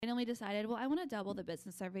randomly decided, well, I want to double the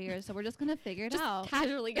business every year, so we're just going to figure it just out.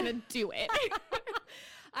 Casually going to do it.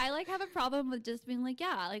 I like have a problem with just being like,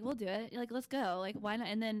 yeah, like we'll do it. Like, let's go. Like, why not?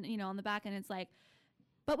 And then, on the back end, it's like,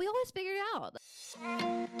 but we always figure it out.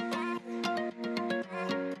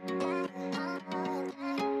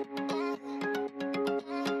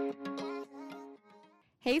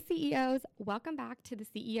 Hey CEOs, welcome back to the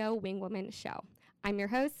CEO Wingwoman Show. I'm your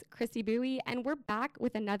host, Christy Bowie, and we're back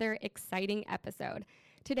with another exciting episode.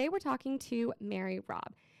 Today we're talking to Mary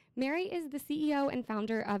Robb. Mary is the CEO and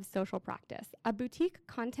founder of Social Practice, a boutique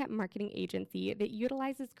content marketing agency that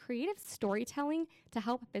utilizes creative storytelling to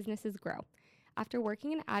help businesses grow. After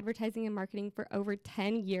working in advertising and marketing for over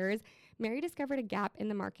 10 years, Mary discovered a gap in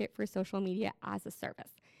the market for social media as a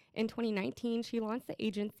service. In 2019, she launched the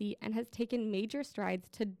agency and has taken major strides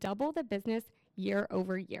to double the business year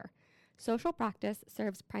over year. Social Practice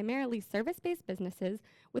serves primarily service-based businesses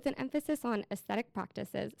with an emphasis on aesthetic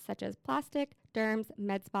practices such as plastic, derms,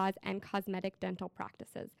 med spas, and cosmetic dental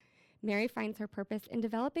practices. Mary finds her purpose in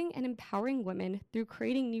developing and empowering women through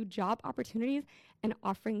creating new job opportunities and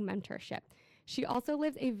offering mentorship. She also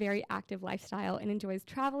lives a very active lifestyle and enjoys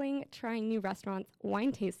traveling, trying new restaurants,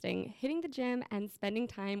 wine tasting, hitting the gym, and spending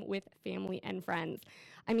time with family and friends.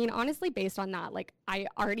 I mean, honestly, based on that, I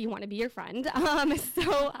already want to be your friend.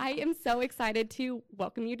 So I am so excited to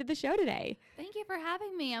welcome you to the show today. Thank you for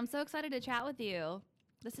having me. I'm so excited to chat with you.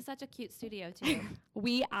 This is such a cute studio, too.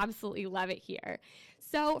 We absolutely love it here.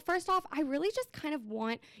 So first off, I really just kind of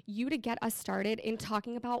want you to get us started in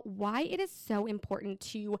talking about why it is so important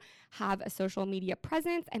to have a social media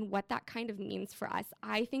presence and what that kind of means for us.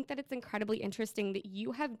 I think that it's incredibly interesting that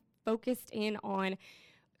you have focused in on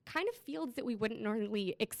kind of fields that we wouldn't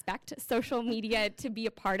normally expect social media to be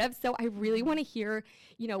a part of. So I really want to hear,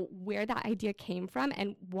 where that idea came from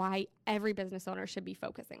and why every business owner should be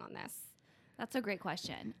focusing on this. That's a great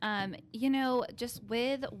question. Just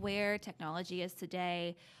with where technology is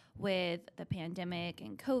today, with the pandemic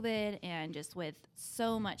and COVID, and just with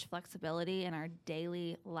so much flexibility in our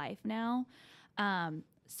daily life now,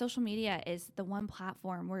 social media is the one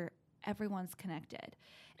platform where everyone's connected.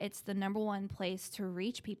 It's the number one place to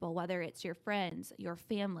reach people, whether it's your friends, your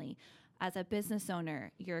family, as a business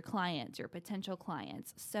owner, your clients, your potential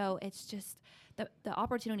clients. So it's just the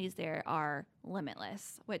opportunities there are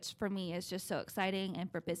limitless, which for me is just so exciting.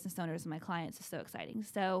 And for business owners and my clients is so exciting.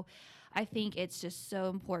 So I think it's just so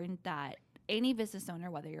important that any business owner,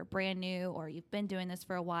 whether you're brand new or you've been doing this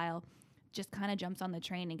for a while, just kind of jumps on the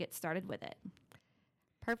train and gets started with it.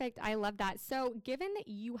 Perfect. I love that. So given that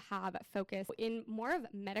you have focus in more of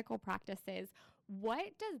medical practices,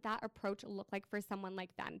 what does that approach look like for someone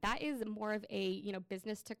like them? That is more of a,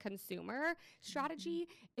 business to consumer strategy.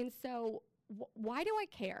 And so why do I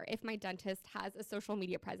care if my dentist has a social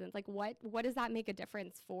media presence? Like what does that make a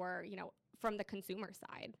difference for, from the consumer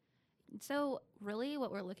side? So really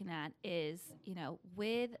what we're looking at is,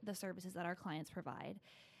 with the services that our clients provide,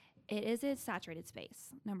 it is a saturated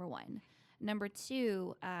space, number one. Number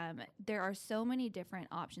two, there are so many different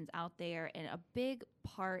options out there, and a big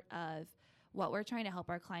part of what we're trying to help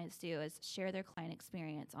our clients do is share their client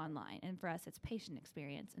experience online. And for us, it's patient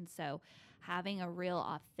experience. And so having a real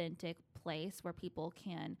authentic place where people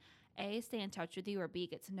can A, stay in touch with you, or B,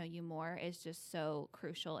 get to know you more is just so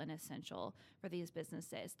crucial and essential for these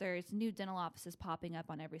businesses. There's new dental offices popping up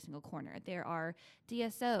on every single corner. There are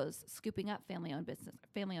DSOs scooping up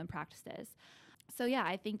family-owned practices. So yeah,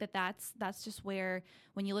 I think that's just where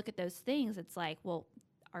when you look at those things, it's like, well,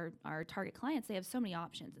 our target clients, they have so many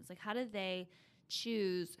options. It's like, how do they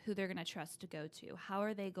choose who they're going to trust to go to? How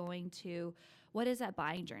are they going to, what is that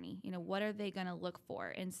buying journey? What are they going to look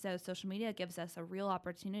for? And so social media gives us a real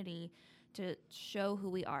opportunity to show who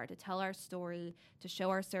we are, to tell our story, to show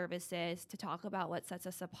our services, to talk about what sets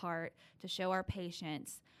us apart, to show our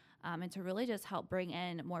patients, and to really just help bring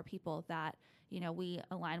in more people that, we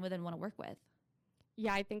align with and want to work with.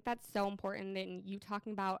 Yeah, I think that's so important in you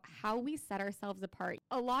talking about how we set ourselves apart.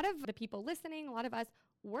 A lot of the people listening, a lot of us,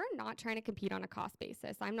 we're not trying to compete on a cost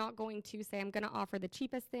basis. I'm not going to say I'm going to offer the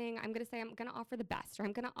cheapest thing. I'm going to say I'm going to offer the best, or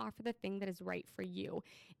I'm going to offer the thing that is right for you.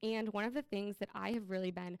 And one of the things that I have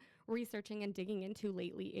really been researching and digging into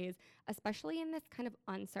lately is, especially in this kind of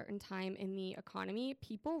uncertain time in the economy,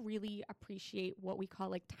 people really appreciate what we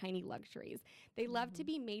call like tiny luxuries. They love to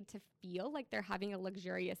be made to feel like they're having a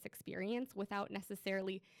luxurious experience without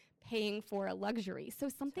necessarily paying for a luxury. So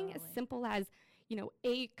something as simple as,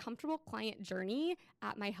 a comfortable client journey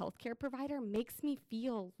at my healthcare provider makes me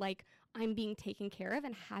feel like I'm being taken care of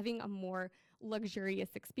and having a more luxurious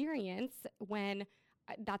experience when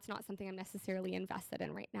that's not something I'm necessarily invested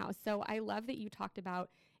in right now. So I love that you talked about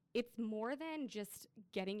it's more than just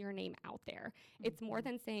getting your name out there. It's more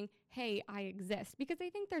than saying, hey, I exist. Because I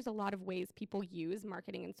think there's a lot of ways people use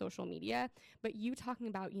marketing and social media, but you talking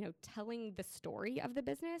about, telling the story of the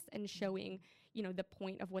business and showing, the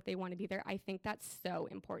point of what they want to be there, I think that's so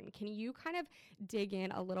important. Can you kind of dig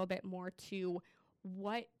in a little bit more to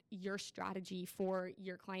what your strategy for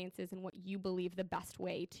your clients is and what you believe the best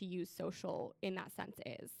way to use social in that sense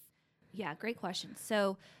is? Yeah, great question.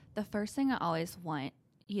 So the first thing I always want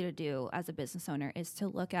you to do as a business owner is to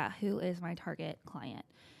look at who is my target client.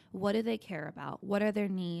 What do they care about? What are their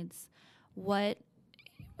needs?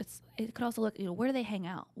 It could also look, where do they hang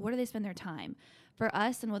out? Where do they spend their time? For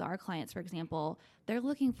us and with our clients, for example, they're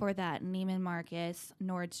looking for that Neiman Marcus,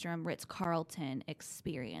 Nordstrom, Ritz-Carlton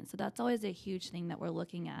experience. So that's always a huge thing that we're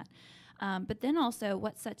looking at. But then also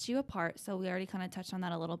what sets you apart. So we already kind of touched on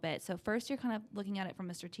that a little bit. So first you're kind of looking at it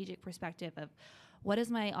from a strategic perspective of what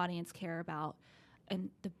does my audience care about?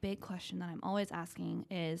 And the big question that I'm always asking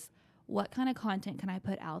is, what kind of content can I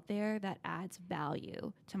put out there that adds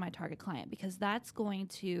value to my target client? Because that's going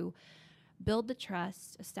to build the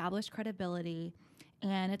trust, establish credibility,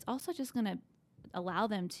 and it's also just going to allow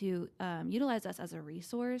them to utilize us as a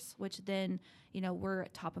resource, which then, we're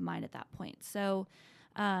top of mind at that point. So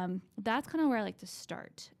that's kind of where I like to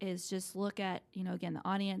start, is just look at, again, the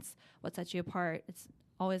audience, what sets you apart. It's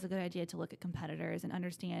always a good idea to look at competitors and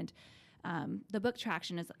understand. The book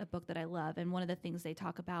Traction is a book that I love. And one of the things they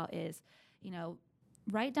talk about is,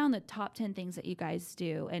 write down the top 10 things that you guys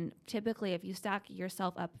do. And typically, if you stack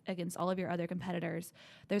yourself up against all of your other competitors,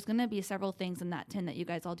 there's going to be several things in that 10 that you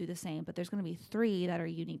guys all do the same, but there's going to be 3 that are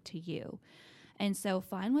unique to you. And so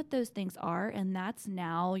find what those things are, and that's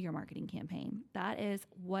now your marketing campaign. That is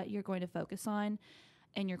what you're going to focus on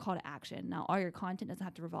in your call to action. Now, all your content doesn't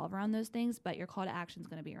have to revolve around those things, but your call to action is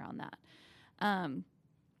going to be around that.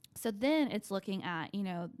 So then it's looking at,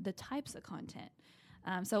 the types of content.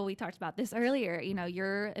 So we talked about this earlier,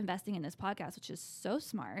 you're investing in this podcast, which is so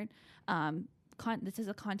smart. This is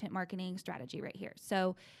a content marketing strategy right here.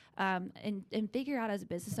 So, and figure out as a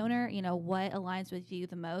business owner, what aligns with you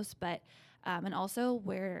the most, but and also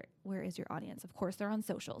where is your audience? Of course, they're on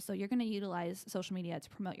social. So you're going to utilize social media to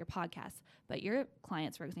promote your podcast. But your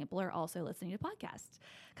clients, for example, are also listening to podcasts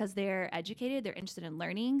because they're educated, they're interested in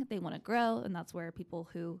learning, they want to grow. And that's where people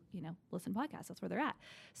who, listen to podcasts, that's where they're at.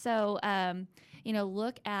 So,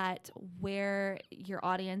 look at where your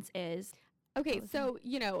audience is. Okay, so,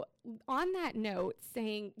 on that note,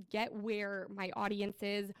 saying get where my audience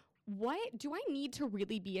is, what do I need to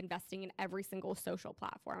really be investing in every single social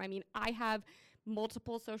platform? I mean, I have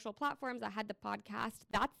multiple social platforms. I had the podcast.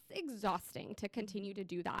 That's exhausting to continue to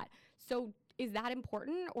do that. So is that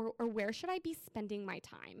important, or where should I be spending my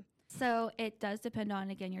time? So it does depend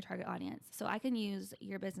on, again, your target audience. So I can use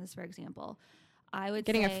your business, for example. I would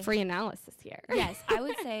getting say, a free analysis here. Yes, I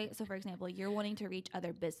would say, so for example, you're wanting to reach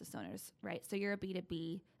other business owners, right? So you're a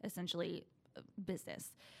B2B, essentially,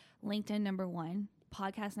 business. LinkedIn, number 1.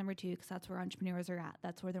 Podcast, number 2, because that's where entrepreneurs are at.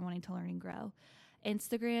 That's where they're wanting to learn and grow.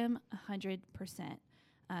 Instagram, 100%.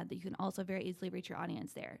 That you can also very easily reach your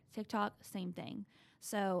audience there. TikTok, same thing.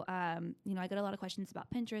 So, I get a lot of questions about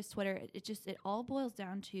Pinterest, Twitter. It all boils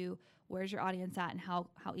down to where's your audience at and how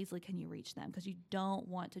easily can you reach them? Because you don't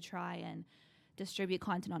want to try and distribute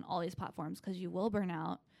content on all these platforms because you will burn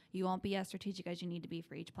out. You won't be as strategic as you need to be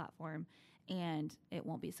for each platform, and it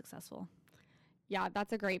won't be successful. Yeah,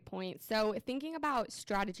 that's a great point. So thinking about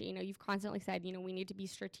strategy, you've constantly said, we need to be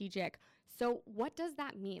strategic. So what does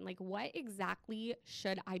that mean? Like, what exactly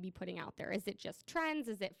should I be putting out there? Is it just trends?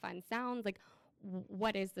 Is it fun sounds? Like,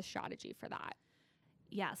 what is the strategy for that?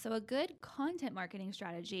 Yeah, so a good content marketing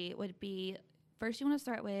strategy would be, first you want to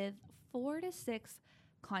start with 4 to 6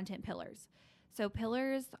 content pillars. So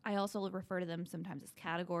pillars, I also refer to them sometimes as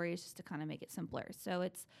categories just to kind of make it simpler. So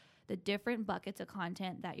it's the different buckets of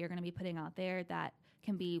content that you're going to be putting out there. That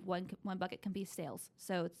can be one bucket can be sales.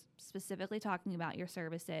 So it's specifically talking about your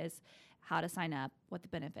services, how to sign up, what the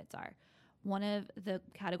benefits are. One of the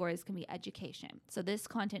categories can be education. So this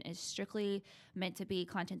content is strictly meant to be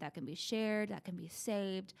content that can be shared, that can be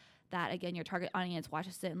saved, that, again, your target audience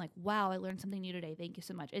watches it and like, wow, I learned something new today. Thank you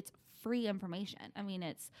so much. It's free information. I mean,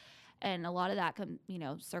 and a lot of that can,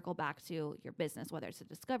 circle back to your business, whether it's a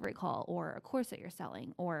discovery call or a course that you're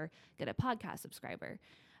selling or get a podcast subscriber.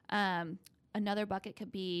 Another bucket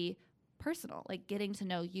could be personal, like getting to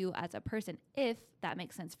know you as a person, if that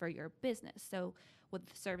makes sense for your business. So with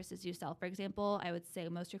the services you sell, for example, I would say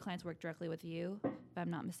most of your clients work directly with you, if I'm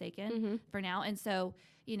not mistaken, for now. And so,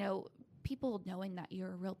 people knowing that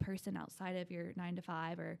you're a real person outside of your 9 to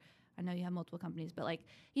 5, or I know you have multiple companies, but like,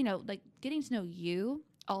 like getting to know you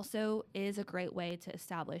also is a great way to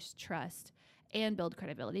establish trust and build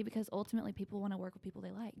credibility, because ultimately people want to work with people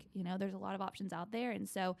they like. There's a lot of options out there. And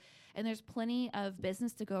there's plenty of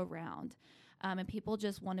business to go around. And people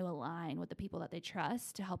just want to align with the people that they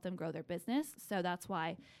trust to help them grow their business. So that's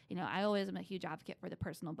why, I always am a huge advocate for the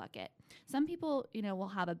personal bucket. Some people, will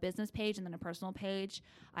have a business page and then a personal page.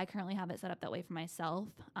 I currently have it set up that way for myself.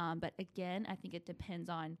 But again, I think it depends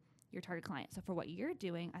on your target client. So for what you're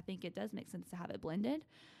doing, I think it does make sense to have it blended.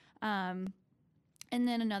 And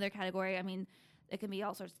then another category, it can be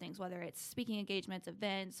all sorts of things, whether it's speaking engagements,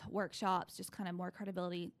 events, workshops, just kind of more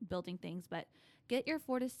credibility building things. But get your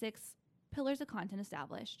 4 to 6 pillars of content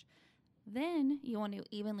established. Then you want to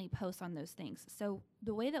evenly post on those things. So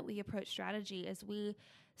the way that we approach strategy is we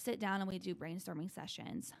sit down and we do brainstorming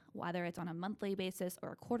sessions, whether it's on a monthly basis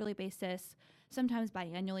or a quarterly basis, sometimes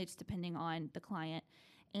biannually, just depending on the client.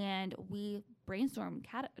 And we brainstorm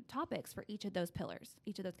topics for each of those pillars,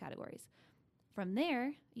 each of those categories. From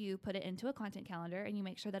there, you put it into a content calendar and you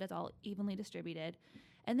make sure that it's all evenly distributed.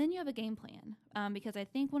 And then you have a game plan. Because I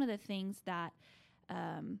think one of the things that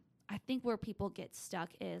I think where people get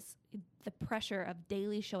stuck is the pressure of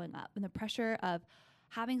daily showing up and the pressure of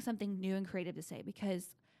having something new and creative to say. Because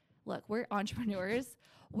look, we're entrepreneurs.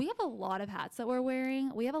 We have a lot of hats that we're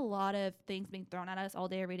wearing. We have a lot of things being thrown at us all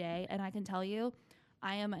day, every day. And I can tell you,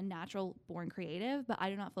 I am a natural born creative, but I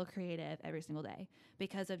do not feel creative every single day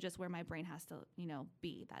because of just where my brain has to,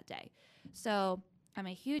 be that day. So I'm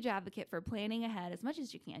a huge advocate for planning ahead as much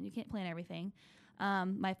as you can. You can't plan everything.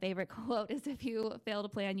 My favorite quote is, if you fail to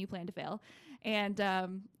plan, you plan to fail. And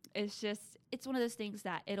it's one of those things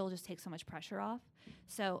that it'll just take so much pressure off.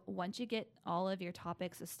 So once you get all of your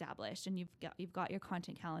topics established and you've got your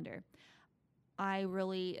content calendar, I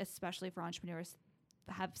really, especially for entrepreneurs,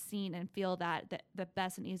 have seen and feel that the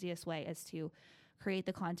best and easiest way is to create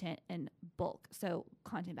the content in bulk. So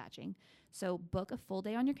content batching. So book a full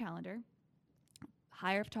day on your calendar,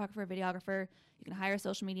 hire a photographer, videographer. You can hire a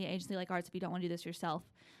social media agency like ours if you don't want to do this yourself,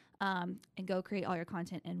 and go create all your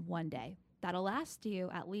content in one day. That'll last you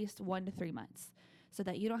at least 1 to 3 months, so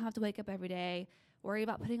that you don't have to wake up every day, worry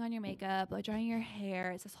about putting on your makeup, like drying your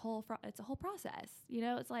hair. It's a whole process.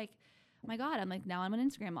 It's like, oh my God, now I'm an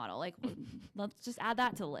Instagram model. Like, let's just add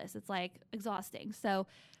that to the list. It's like exhausting. So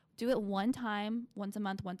do it one time, once a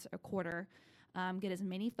month, once a quarter. Get as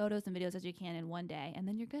many photos and videos as you can in one day, and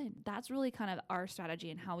then you're good. That's really kind of our strategy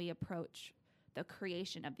and how we approach the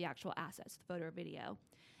creation of the actual assets, the photo or video.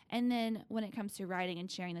 And then when it comes to writing and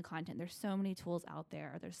sharing the content, there's so many tools out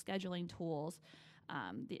there. There's scheduling tools.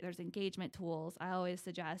 There's engagement tools. I always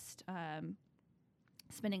suggest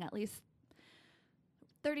spending at least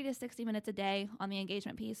 30 to 60 minutes a day on the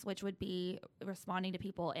engagement piece, which would be responding to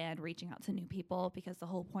people and reaching out to new people, because the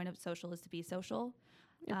whole point of social is to be social.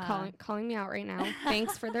 You're calling me out right now.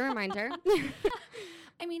 Thanks for the reminder.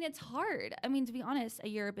 It's hard. To be honest,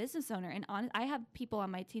 you're a business owner, and I have people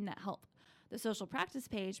on my team that help the social practice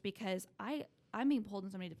page because I'm being pulled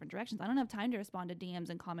in so many different directions. I don't have time to respond to DMs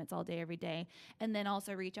and comments all day, every day, and then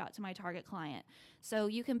also reach out to my target client. So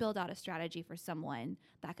you can build out a strategy for someone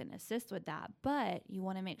that can assist with that, but you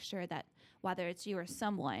want to make sure that whether it's you or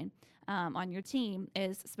someone on your team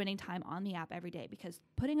is spending time on the app every day, because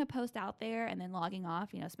putting a post out there and then logging off,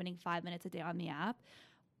 spending 5 minutes a day on the app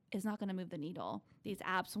is not going to move the needle. These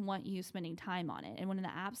apps want you spending time on it. And when the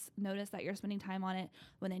apps notice that you're spending time on it,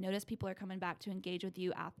 when they notice people are coming back to engage with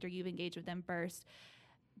you after you've engaged with them first,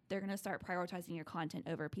 they're going to start prioritizing your content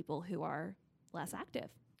over people who are less active.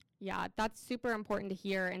 Yeah, that's super important to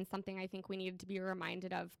hear, and something I think we need to be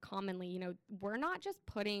reminded of commonly. We're not just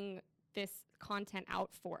putting this content out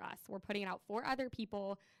for us. We're putting it out for other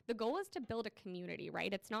people. The goal is to build a community,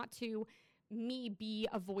 right? It's not to me be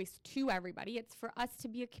a voice to everybody. It's for us to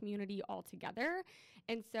be a community all together.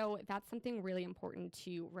 And so that's something really important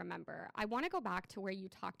to remember. I want to go back to where you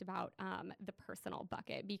talked about the personal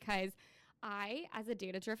bucket, because I, as a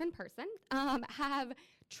data-driven person, have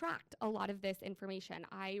tracked a lot of this information.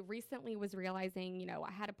 I recently was realizing,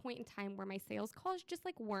 I had a point in time where my sales calls just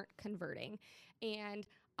weren't converting. And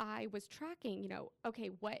I was tracking, okay,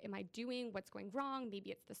 what am I doing? What's going wrong? Maybe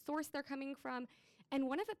it's the source they're coming from. And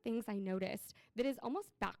one of the things I noticed that is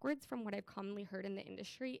almost backwards from what I've commonly heard in the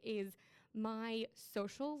industry is my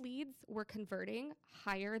social leads were converting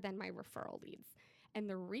higher than my referral leads. And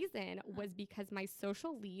the reason was because my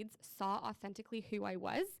social leads saw authentically who I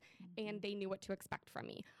was, and they knew what to expect from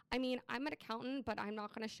me. I'm an accountant, but I'm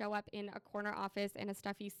not going to show up in a corner office in a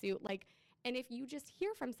stuffy suit. And if you just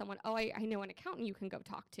hear from someone, oh, I know an accountant you can go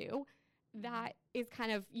talk to, that is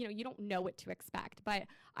kind of, you don't know what to expect. But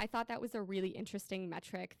I thought that was a really interesting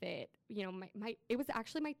metric that, it was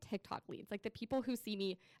actually my TikTok leads, like the people who see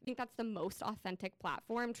me. I think that's the most authentic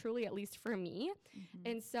platform, truly, at least for me.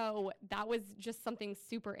 And so that was just something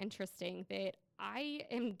super interesting that I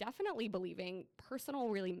am definitely believing personal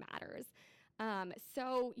really matters.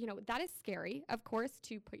 So, that is scary, of course,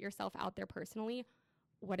 to put yourself out there personally.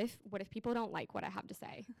 What if people don't like what I have to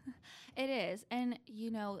say? It is. And,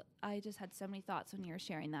 I just had so many thoughts when you were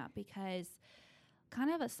sharing that, because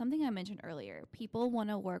kind of something I mentioned earlier, people want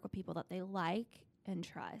to work with people that they like and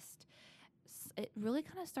trust. It really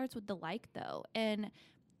kind of starts with the like, though. And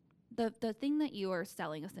the thing that you are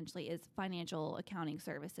selling essentially is financial accounting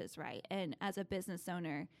services, right? And as a business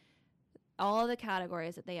owner, all the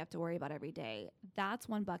categories that they have to worry about every day, that's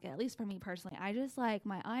one bucket. At least for me personally, I just like,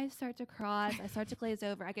 my eyes start to cross, I start to glaze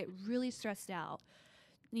over, I get really stressed out.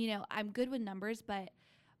 I'm good with numbers, but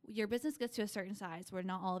your business gets to a certain size where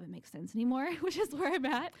not all of it makes sense anymore, which is where I'm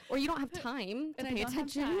at. Or you don't have time to pay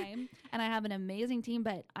attention. And I have an amazing team,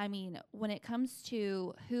 but I mean, when it comes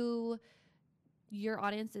to who your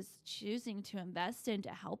audience is choosing to invest in to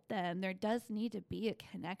help them, there does need to be a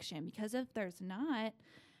connection, because if there's not,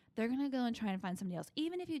 they're going to go and try and find somebody else,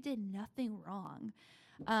 even if you did nothing wrong.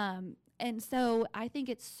 And so I think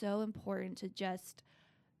it's so important to just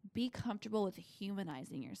be comfortable with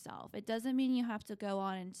humanizing yourself. It doesn't mean you have to go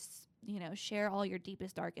on and, share all your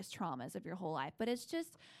deepest, darkest traumas of your whole life, but it's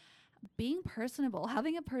just being personable,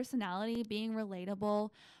 having a personality, being relatable,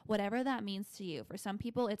 whatever that means to you. For some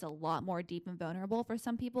people, it's a lot more deep and vulnerable. For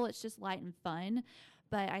some people, it's just light and fun.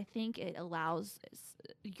 But I think it allows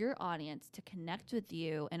your audience to connect with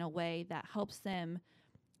you in a way that helps them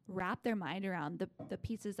wrap their mind around the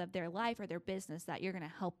pieces of their life or their business that you're going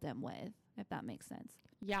to help them with, if that makes sense.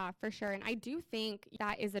 Yeah, for sure. And I do think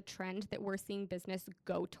that is a trend that we're seeing business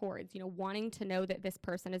go towards, wanting to know that this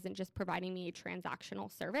person isn't just providing me a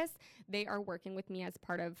transactional service. They are working with me as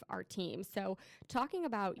part of our team. So talking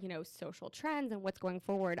about, social trends and what's going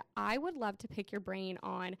forward, I would love to pick your brain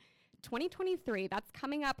on 2023, that's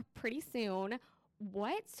coming up pretty soon.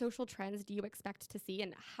 What social trends do you expect to see,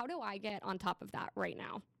 and how do I get on top of that right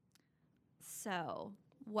now? So,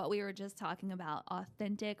 what we were just talking about,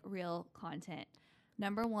 authentic, real content.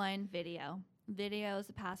 Number one, video. Video is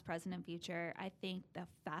the past, present, and future. I think the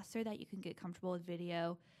faster that you can get comfortable with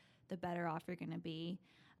video, the better off you're going to be.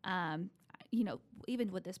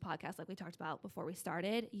 Even with this podcast, like we talked about before we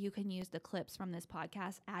started, you can use the clips from this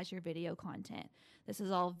podcast as your video content. This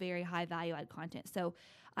is all very high value add content. So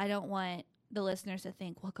I don't want the listeners to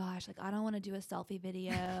think, well, gosh, like I don't want to do a selfie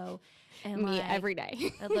video. And me every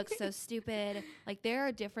day. It looks so stupid. Like there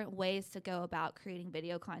are different ways to go about creating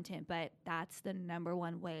video content, but that's the number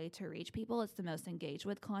one way to reach people. It's the most engaged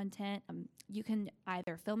with content. You can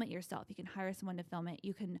either film it yourself. You can hire someone to film it.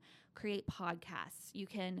 You can create podcasts. You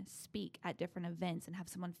can speak at different events and have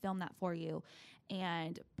someone film that for you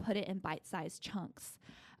and put it in bite-sized chunks.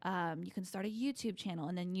 You can start a YouTube channel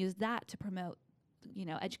and then use that to promote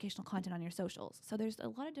educational content on your socials. So there's a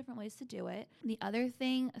lot of different ways to do it. The other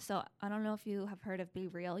thing, so I don't know if you have heard of Be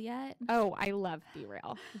Real yet. Oh, I love Be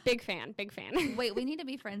Real. Big fan. Wait, we need to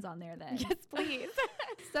be friends on there then. Yes, please.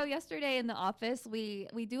 So yesterday in the office, we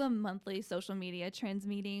do a monthly social media trends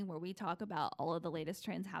meeting where we talk about all of the latest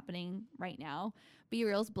trends happening right now. Be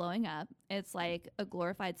Real's blowing up. It's like a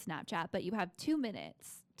glorified Snapchat, but you have 2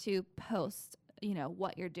 minutes to post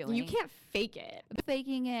what you're doing. You can't fake it.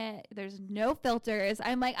 Faking it. There's no filters.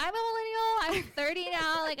 I'm like, I'm a millennial. I'm 30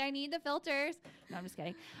 now. Like I need the filters. No, I'm just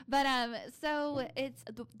kidding. But so it's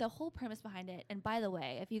the whole premise behind it. And by the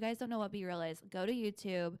way, if you guys don't know what Be Real is, go to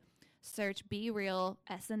YouTube, search Be Real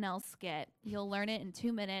SNL skit. You'll learn it in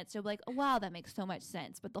 2 minutes. You'll be like, oh, wow, that makes so much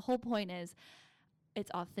sense. But the whole point is it's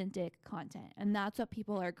authentic content. And that's what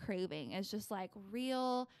people are craving. It's just like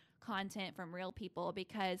real content from real people,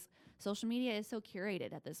 because social media is so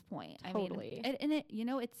curated at this point. Totally. I mean,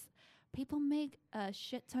 it's people make a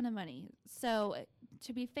shit ton of money. So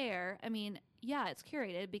to be fair, I mean, yeah, it's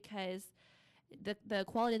curated because the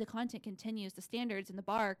quality of the content continues, the standards and the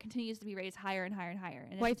bar continues to be raised higher and higher and higher.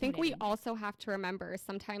 And well, I think we also have to remember,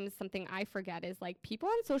 sometimes something I forget is like people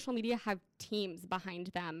on social media have teams behind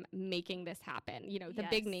them making this happen. The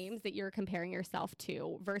big names that you're comparing yourself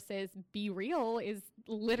to versus Be Real is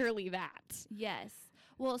literally that. Yes.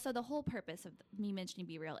 Well, so the whole purpose of me mentioning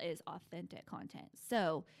Be Real is authentic content.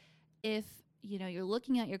 So if you're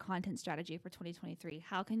looking at your content strategy for 2023,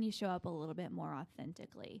 how can you show up a little bit more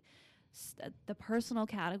authentically? The personal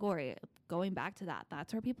category, going back to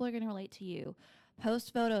that's where people are going to relate to you.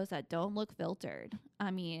 Post photos that don't look filtered.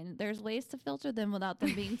 I mean, there's ways to filter them without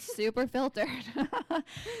them being super filtered.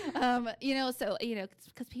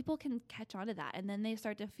 Because people can catch on to that, and then they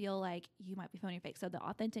start to feel like you might be phoning fake. So the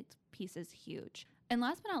authentic piece is huge. And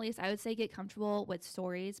last but not least, I would say get comfortable with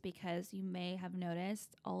stories, because you may have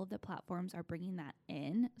noticed all of the platforms are bringing that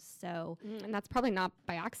in. So, and that's probably not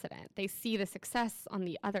by accident. They see the success on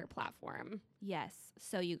the other platform. yes.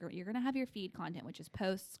 So you're going to have your feed content, which is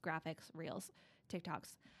posts, graphics, reels,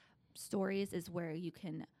 TikToks. Stories is where you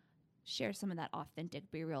can share some of that authentic,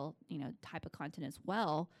 be real, type of content as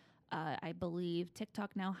well. I believe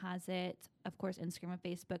TikTok now has it. Of course, Instagram and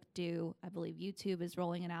Facebook do. I believe YouTube is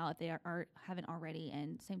rolling it out if they haven't already,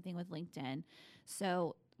 and same thing with LinkedIn.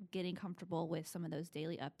 So getting comfortable with some of those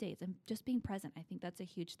daily updates and just being present. I think that's a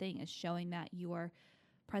huge thing, is showing that you are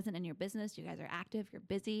present in your business. You guys are active, you're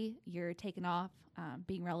busy, you're taking off,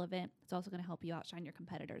 being relevant. It's also going to help you outshine your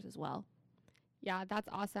competitors as well. Yeah, that's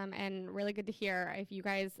awesome and really good to hear. If you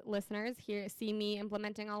guys listeners see me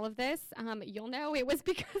implementing all of this, you'll know it was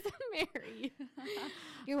because of Mary.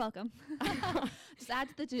 You're welcome. Just add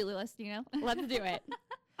to the to-do list, Let's do it.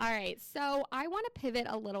 All right, so I want to pivot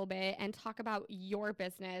a little bit and talk about your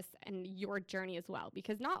business and your journey as well,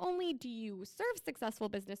 because not only do you serve successful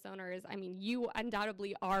business owners, I mean, you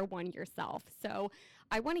undoubtedly are one yourself. So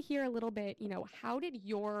I want to hear a little bit, how did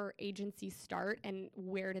your agency start and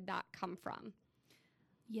where did that come from?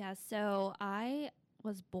 Yeah, so I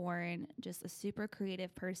was born just a super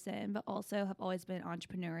creative person, but also have always been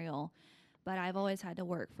entrepreneurial. But I've always had to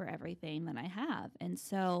work for everything that I have. And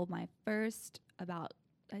so my first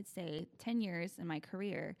I'd say 10 years in my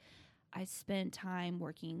career, I spent time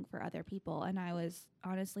working for other people. And I was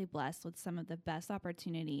honestly blessed with some of the best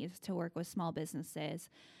opportunities to work with small businesses,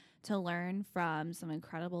 to learn from some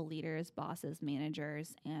incredible leaders, bosses,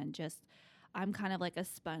 managers, and I'm kind of like a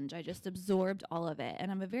sponge. I just absorbed all of it.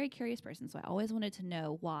 And I'm a very curious person, so I always wanted to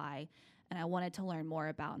know why. And I wanted to learn more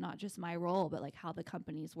about not just my role, but like how the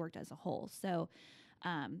companies worked as a whole. So,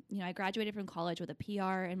 I graduated from college with a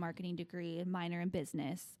PR and marketing degree and minor in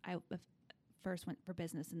business. I first went for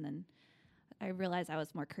business, and then I realized I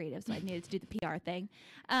was more creative, so I needed to do the PR thing.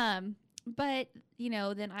 But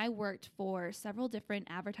then I worked for several different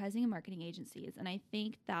advertising and marketing agencies. And I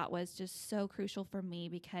think that was just so crucial for me,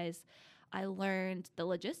 because I learned the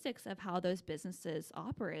logistics of how those businesses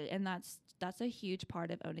operate. And that's a huge part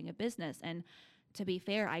of owning a business. And to be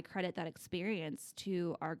fair, I credit that experience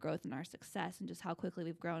to our growth and our success, and just how quickly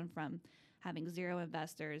we've grown from having zero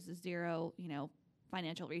investors, zero,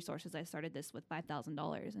 financial resources. I started this with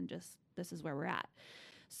 $5,000, and just this is where we're at.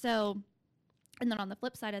 So, and then on the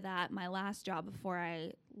flip side of that, my last job before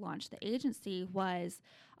I launched the agency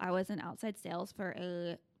I was in outside sales for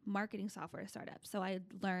a marketing software startup. So I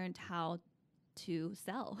learned how to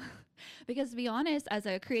sell because, to be honest, as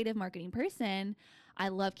a creative marketing person, I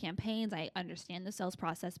love campaigns. I understand the sales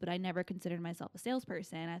process, but I never considered myself a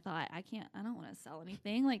salesperson. I thought, I don't want to sell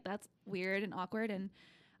anything. Like, that's weird and awkward. And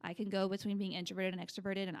I can go between being introverted and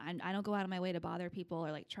extroverted. And I don't go out of my way to bother people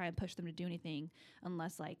or like try and push them to do anything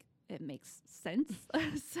unless like it makes sense.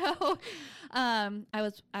 So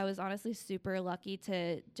I was honestly super lucky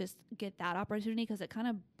to just get that opportunity, because it kind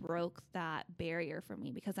of broke that barrier for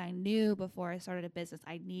me, because I knew before I started a business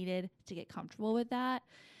I needed to get comfortable with that.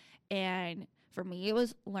 And for me, it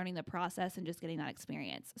was learning the process and just getting that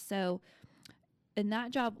experience. So, and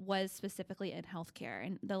that job was specifically in healthcare,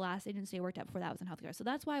 and the last agency I worked at before that was in healthcare. So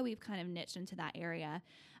that's why we've kind of niched into that area.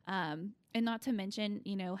 And not to mention,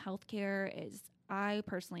 I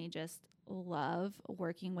personally just love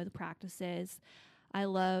working with practices. I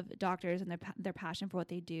love doctors and their passion for what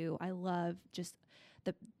they do. I love just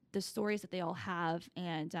the stories that they all have.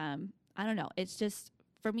 And I don't know, it's just,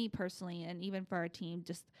 for me personally, and even for our team,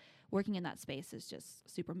 just working in that space is just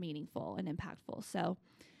super meaningful and impactful. So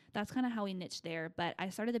that's kind of how we niched there. But I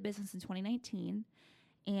started the business in 2019,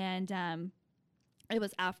 and it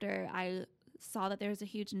was after I saw that there was a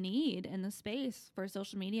huge need in the space for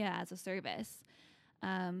social media as a service.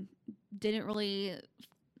 Didn't really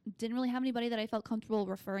have anybody that I felt comfortable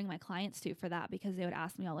referring my clients to for that, because they would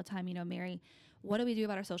ask me all the time, Mary, what do we do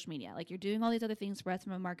about our social media? Like, you're doing all these other things for us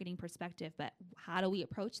from a marketing perspective, but how do we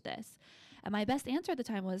approach this? And my best answer at the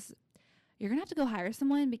time was, you're going to have to go hire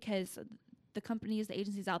someone, because the companies, the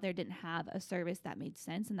agencies out there didn't have a service that made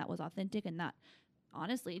sense and that was authentic and that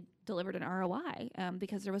honestly delivered an ROI,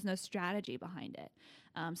 because there was no strategy behind it.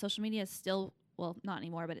 Social media is still, well, not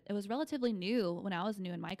anymore, but it was relatively new when I was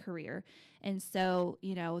new in my career. And so,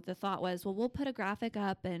 the thought was, well, we'll put a graphic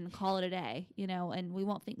up and call it a day, and we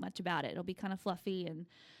won't think much about it. It'll be kind of fluffy and,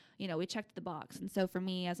 we checked the box. And so for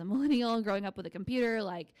me as a millennial growing up with a computer,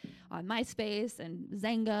 like on MySpace and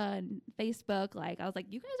Zynga and Facebook, like I was like,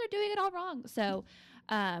 you guys are doing it all wrong. So,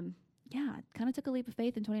 yeah, kind of took a leap of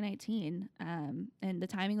faith in 2019. And the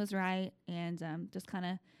timing was right. And just kind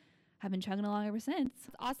of have been chugging along ever since.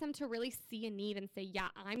 It's awesome to really see a need and say, yeah,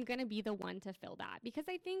 I'm going to be the one to fill that. Because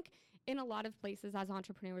I think in a lot of places as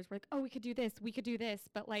entrepreneurs, we're like, oh, we could do this.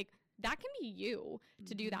 But like that can be you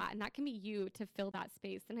to do that. And that can be you to fill that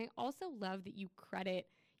space. And I also love that you credit,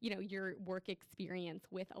 your work experience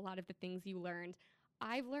with a lot of the things you learned.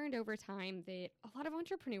 I've learned over time that a lot of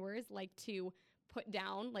entrepreneurs like to put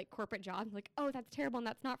down like corporate jobs, like, oh, that's terrible and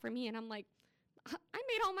that's not for me. And I'm like, I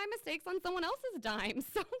made all my mistakes on someone else's dime.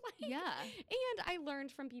 So Yeah. And I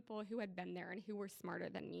learned from people who had been there and who were smarter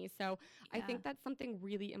than me. So I think that's something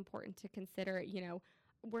really important to consider.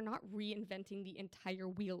 We're not reinventing the entire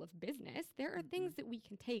wheel of business. There are things that we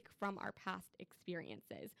can take from our past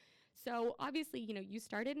experiences. So obviously, you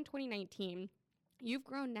started in 2019. You've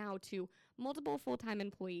grown now to multiple full-time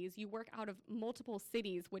employees. You work out of multiple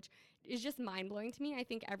cities, which is just mind-blowing to me. I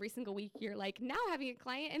think every single week you're like, now having a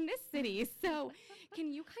client in this city. So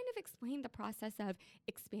can you kind of explain the process of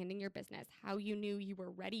expanding your business, how you knew you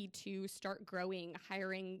were ready to start growing,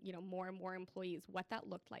 hiring, more and more employees, what that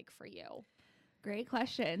looked like for you? Great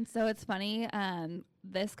question. So it's funny.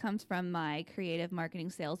 This comes from my creative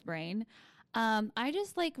marketing sales brain. I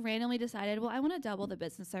just like randomly decided, well, I want to double the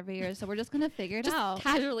business every year. So we're just going to figure it out.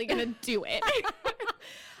 Casually going to do it.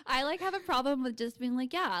 I like have a problem with just being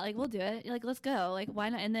like, yeah, like we'll do it. Like, let's go. Like, why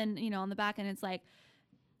not? And then, on the back end, it's like,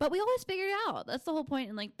 but we always figured it out. That's the whole point.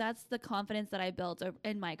 And like, that's the confidence that I built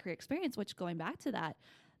in my career experience, which going back to that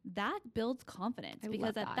builds confidence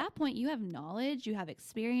because at that point you have knowledge, you have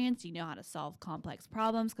experience, you know how to solve complex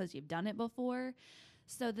problems because you've done it before.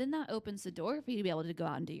 So then that opens the door for you to be able to go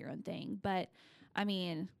out and do your own thing. But I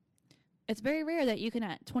mean, it's very rare that you can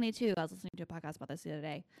at 22, I was listening to a podcast about this the other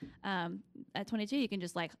day. At 22, you can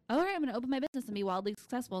just like, all right, I'm going to open my business and be wildly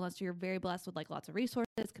successful unless you're very blessed with like lots of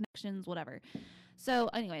resources, connections, whatever. So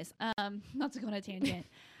anyways, not to go on a tangent.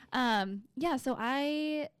 Yeah, so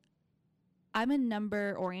I'm a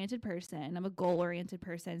number oriented person. I'm a goal oriented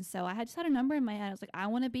person. So I had just had a number in my head. I was like, I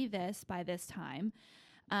want to be this by this time.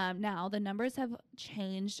 Now the numbers have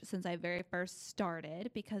changed since I very first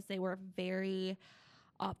started because they were very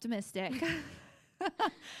optimistic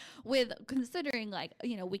with considering like,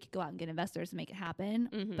 we could go out and get investors to make it happen.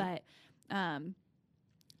 Mm-hmm. But,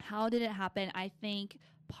 how did it happen? I think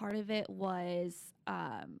part of it was,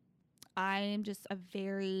 I'm just a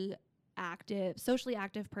very socially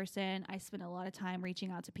active person. I spend a lot of time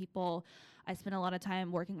reaching out to people. I spent a lot of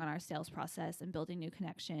time working on our sales process and building new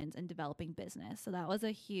connections and developing business. So that was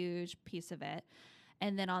a huge piece of it.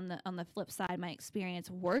 And then on the flip side, my experience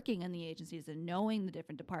working in the agencies and knowing the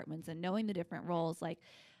different departments and knowing the different roles, like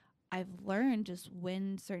I've learned just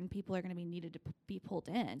when certain people are going to be needed to be pulled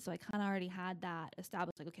in. So I kind of already had that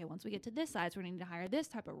established, like, okay, once we get to this size, we're going to need to hire this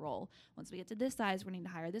type of role. Once we get to this size, we're going to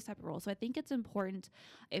need to hire this type of role. So I think it's important,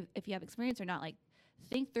 if you have experience or not, like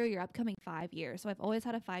think through your upcoming 5 years. So I've always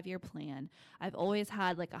had a 5-year plan. I've always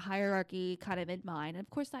had like a hierarchy kind of in mind. And of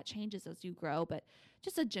course that changes as you grow, but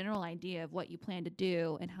just a general idea of what you plan to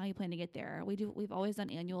do and how you plan to get there. We've always done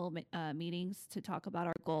annual meetings to talk about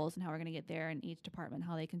our goals and how we're going to get there in each department,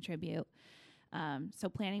 how they contribute. So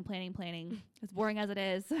planning, as boring as it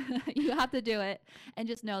is, you have to do it and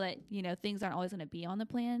just know that, things aren't always going to be on the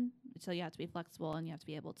plan. So you have to be flexible and you have to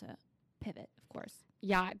be able to pivot, of course.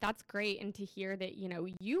 Yeah, that's great. And to hear that,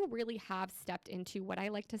 you really have stepped into what I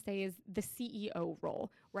like to say is the CEO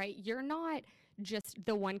role, right? You're not just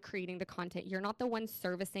the one creating the content. You're not the one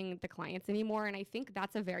servicing the clients anymore. And I think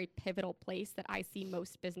that's a very pivotal place that I see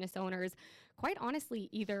most business owners, quite honestly,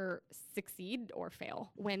 either succeed or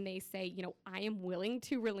fail when they say, I am willing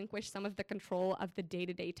to relinquish some of the control of the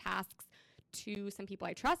day-to-day tasks to some people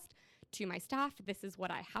I trust, to my staff. This is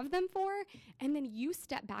what I have them for. And then you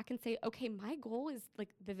step back and say, okay, my goal is like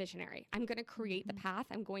the visionary. I'm going to create the path.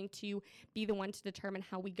 I'm going to be the one to determine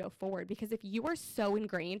how we go forward. Because if you are so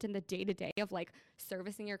ingrained in the day-to-day of like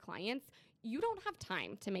servicing your clients, you don't have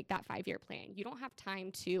time to make that 5-year plan. You don't have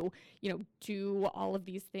time to, do all of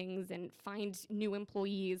these things and find new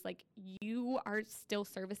employees. Like you are still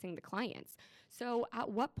servicing the clients. So at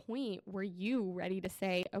what point were you ready to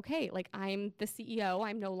say, okay, like I'm the CEO,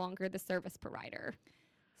 I'm no longer the service provider?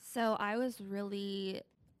 So I was really,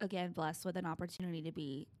 again, blessed with an opportunity to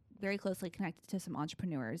be very closely connected to some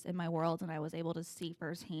entrepreneurs in my world. And I was able to see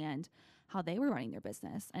firsthand how they were running their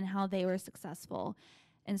business and how they were successful.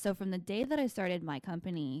 And so from the day that I started my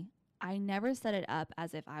company, I never set it up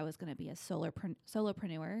as if I was going to be a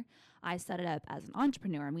solopreneur. I set it up as an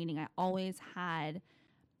entrepreneur, meaning I always had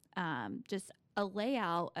just a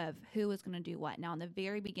layout of who was going to do what. Now, in the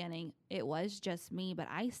very beginning, it was just me, but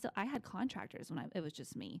I had contractors when it was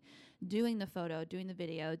just me doing the photo, doing the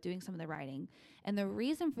video, doing some of the writing. And the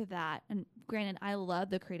reason for that, and granted, I love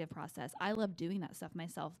the creative process. I love doing that stuff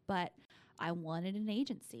myself, but I wanted an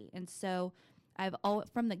agency. And so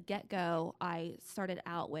from the get-go, I started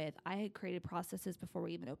out with, I had created processes before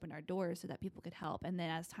we even opened our doors so that people could help. And then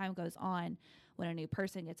as time goes on, when a new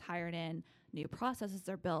person gets hired in, new processes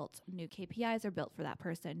are built, new KPIs are built for that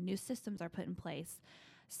person, new systems are put in place.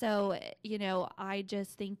 So, I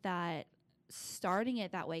just think that starting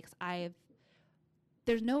it that way, because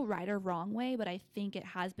there's no right or wrong way, but I think it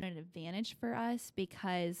has been an advantage for us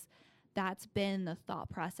because that's been the thought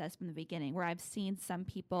process from the beginning, where I've seen some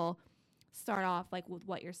people start off like with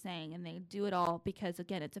what you're saying and they do it all because,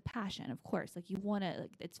 again, it's a passion, of course. Like, you want to,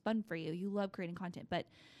 like, it's fun for you. You love creating content, but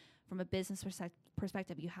from a business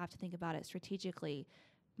perspective, you have to think about it strategically.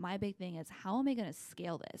 My big thing is, how am I going to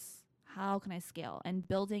scale this? How can I scale? And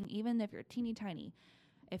building, even if you're teeny tiny,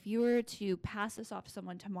 if you were to pass this off to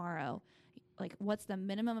someone tomorrow, like, what's the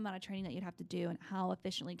minimum amount of training that you'd have to do, and how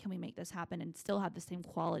efficiently can we make this happen and still have the same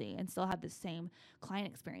quality and still have the same client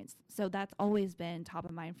experience? So that's always been top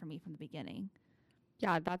of mind for me from the beginning.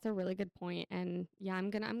 Yeah, that's a really good point. And yeah, I'm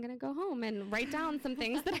gonna go home and write down some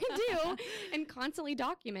things that I do and constantly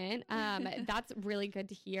document. That's really good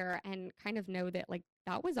to hear, and kind of know that, like,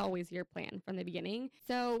 that was always your plan from the beginning.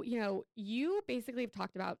 So, you basically have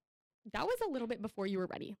talked about that was a little bit before you were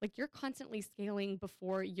ready. Like, you're constantly scaling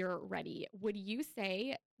before you're ready. Would you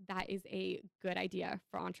say that is a good idea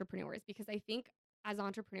for entrepreneurs? Because I think as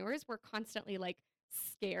entrepreneurs, we're constantly like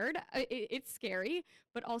scared. It's scary,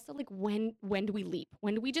 but also, like, when do we leap?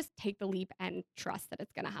 When do we just take the leap and trust that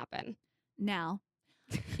it's going to happen? Now,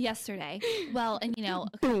 yesterday. Well, and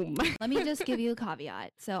Boom. let me just give you a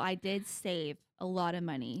caveat. So I did save a lot of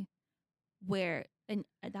money, and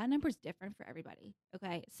that number is different for everybody.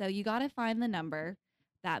 Okay. So you got to find the number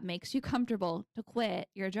that makes you comfortable to quit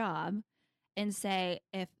your job and say,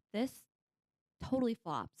 if this totally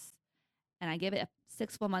flops and I give it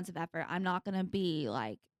 6 full months of effort, I'm not going to be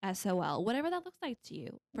like SOL, whatever that looks like to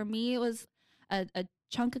you. For me, it was a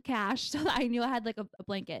chunk of cash so that I knew I had like a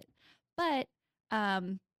blanket. But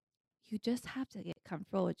you just have to get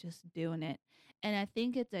comfortable with just doing it. And I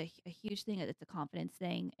think it's a huge thing. It's a confidence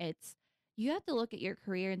thing. You have to look at your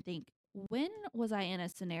career and think, when was I in a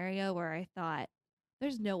scenario where I thought,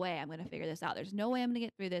 there's no way I'm going to figure this out. There's no way I'm going to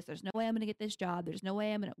get through this. There's no way I'm going to get this job. There's no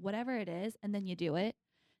way I'm going to, whatever it is. And then you do it.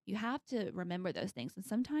 You have to remember those things. And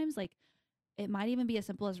sometimes, like, it might even be as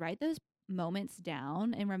simple as write those moments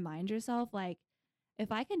down and remind yourself, like,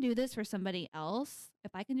 if I can do this for somebody else,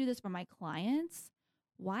 if I can do this for my clients,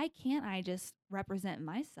 why can't I just represent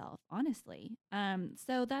myself, honestly?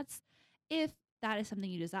 So that's, if that is something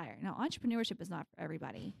you desire. Now, entrepreneurship is not for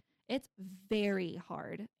everybody. It's very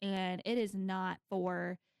hard, and it is not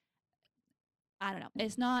for, I don't know,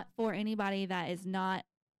 it's not for anybody that is not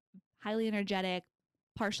highly energetic,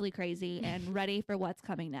 partially crazy, and ready for what's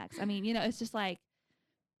coming next. I mean, it's just like,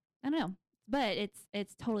 I don't know, but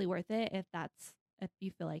it's totally worth it if you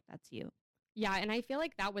feel like that's you. Yeah, and I feel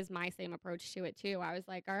like that was my same approach to it too. I was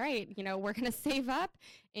like, all right, we're going to save up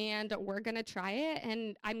and we're going to try it,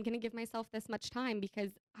 and I'm going to give myself this much time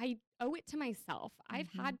because I owe it to myself. I've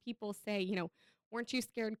had people say, weren't you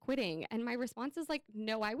scared quitting? And my response is like,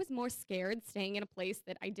 no, I was more scared staying in a place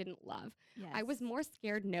that I didn't love. Yes. I was more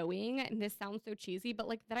scared knowing, and this sounds so cheesy, but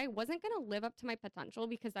like that I wasn't going to live up to my potential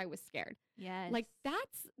because I was scared. Yes. Like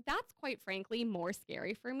that's quite frankly more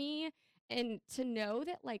scary for me. And to know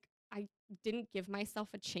that, like, I didn't give myself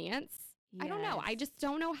a chance. Yes. I don't know. I just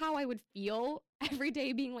don't know how I would feel every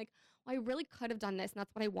day being like, well, I really could have done this and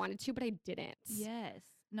that's what I wanted to, but I didn't. Yes.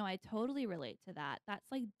 No, I totally relate to that. That's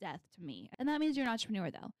like death to me. And that means you're an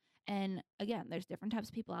entrepreneur, though. And again, there's different types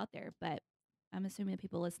of people out there, but I'm assuming that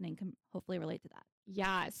people listening can hopefully relate to that.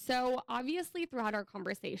 Yeah. So obviously throughout our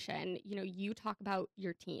conversation, you talk about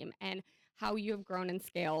your team and how you have grown and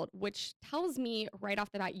scaled, which tells me right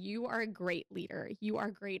off the bat, you are a great leader. You are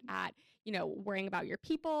great at, worrying about your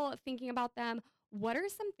people, thinking about them. What are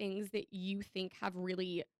some things that you think have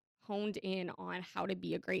really honed in on how to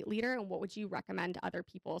be a great leader, and what would you recommend other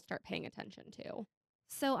people start paying attention to?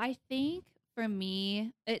 So I think for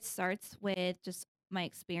me, it starts with just my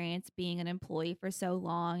experience being an employee for so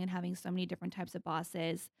long and having so many different types of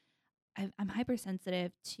bosses. I'm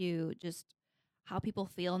hypersensitive to just how people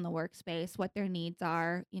feel in the workspace, what their needs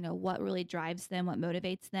are, what really drives them, what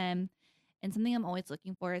motivates them. And something I'm always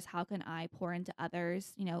looking for is how can I pour into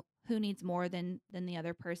others? Who needs more than the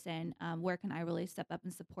other person? Where can I really step up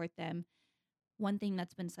and support them? One thing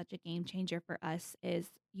that's been such a game changer for us is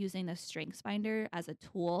using the Strengths Finder as a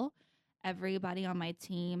tool. Everybody on my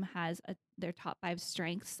team has their top 5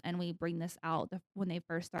 strengths, and we bring this out when they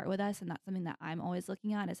first start with us. And that's something that I'm always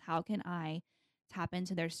looking at is how can I tap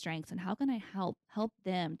into their strengths and how can I help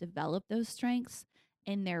them develop those strengths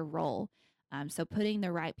in their role. So putting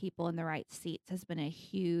the right people in the right seats has been a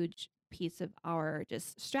huge piece of our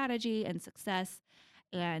just strategy and success.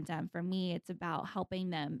 And for me, it's about helping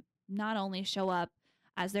them not only show up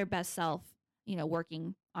as their best self,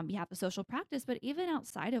 working on behalf of social practice, but even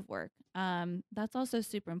outside of work. That's also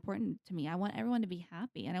super important to me. I want everyone to be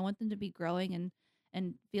happy and I want them to be growing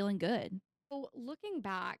and feeling good. So looking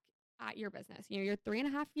back at your business, you're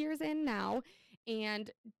 3.5 years in now. And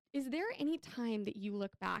is there any time that you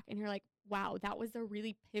look back and you're like, wow, that was a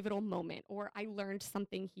really pivotal moment, or I learned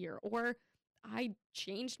something here, or I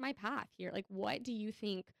changed my path here? Like, what do you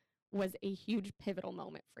think was a huge pivotal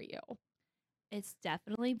moment for you? It's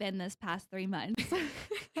definitely been this past 3 months.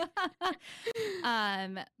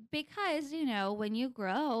 um, because, when you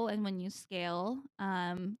grow and when you scale,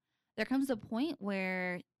 there comes a point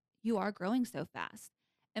where you are growing so fast.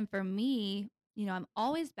 And for me, I'm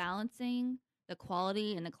always balancing the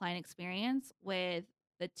quality and the client experience with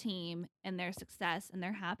the team and their success and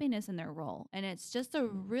their happiness in their role. And it's just a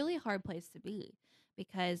really hard place to be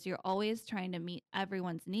because you're always trying to meet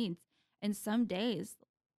everyone's needs. And some days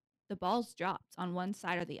the ball's dropped on one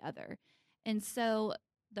side or the other. And so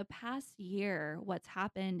the past year, what's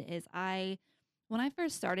happened is when I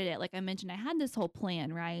first started it, like I mentioned, I had this whole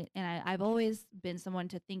plan, right? And I've always been someone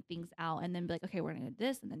to think things out and then be like, okay, we're going to do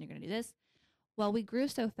this and then you're going to do this. Well, we grew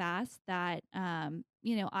so fast that,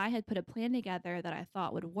 I had put a plan together that I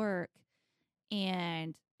thought would work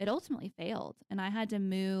and it ultimately failed. And I had to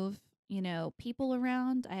move, people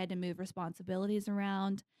around, I had to move responsibilities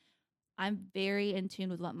around. I'm very in tune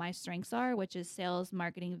with what my strengths are, which is sales,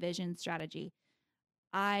 marketing, vision, strategy.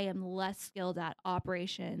 I am less skilled at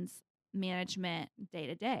operations, management, day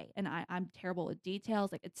to day. And I'm terrible with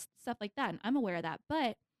details, like it's stuff like that. And I'm aware of that.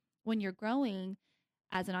 But when you're growing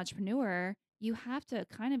as an entrepreneur, you have to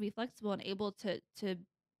kind of be flexible and able to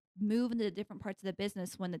move into the different parts of the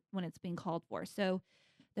business when it's being called for. So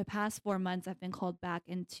the past 4 months, I've been called back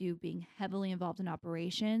into being heavily involved in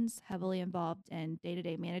operations, heavily involved in day to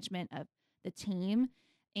day management of the team.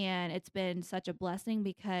 And it's been such a blessing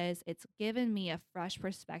because it's given me a fresh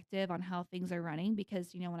perspective on how things are running.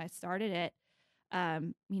 Because, when I started it,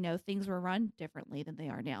 things were run differently than they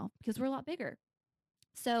are now because we're a lot bigger.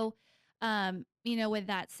 So, with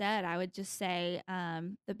that said, I would just say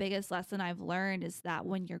the biggest lesson I've learned is that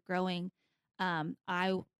when you're growing,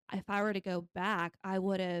 I if I were to go back, I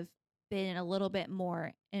would have been a little bit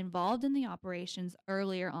more involved in the operations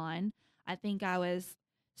earlier on. I think I was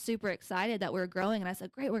super excited that we are growing, and I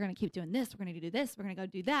said, "Great, we're going to keep doing this. We're going to do this. We're going to go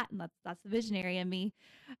do that." And that's the visionary in me.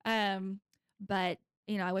 Um, but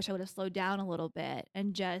I wish I would have slowed down a little bit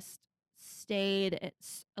and just stayed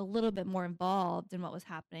a little bit more involved in what was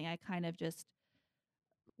happening. I kind of just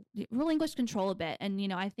relinquish control a bit. And,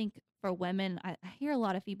 I think for women, I hear a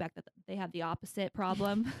lot of feedback that they have the opposite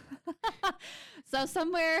problem. So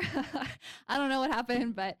somewhere, I don't know what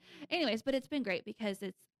happened, but anyways, but it's been great because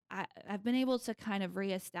I've been able to kind of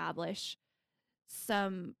reestablish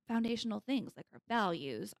some foundational things like our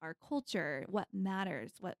values, our culture, what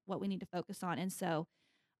matters, what we need to focus on. And so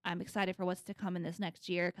I'm excited for what's to come in this next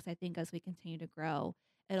year because I think as we continue to grow,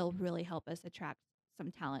 it'll really help us attract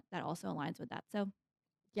some talent that also aligns with that. So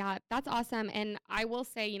Yeah, that's awesome. And I will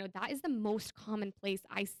say, that is the most common place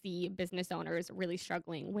I see business owners really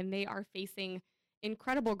struggling when they are facing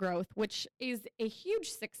incredible growth, which is a huge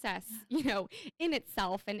success, in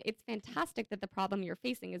itself. And it's fantastic that the problem you're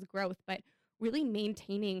facing is growth, but really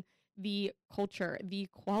maintaining the culture, the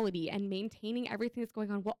quality, and maintaining everything that's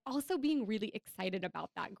going on while also being really excited about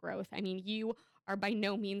that growth. I mean, you are by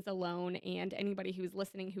no means alone. And anybody who's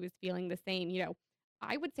listening who is feeling the same,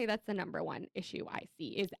 I would say that's the number one issue I see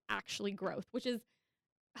is actually growth, which is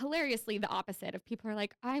hilariously the opposite of people are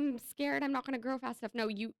like, I'm scared, I'm not going to grow fast enough. No,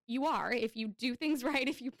 you are. If you do things right,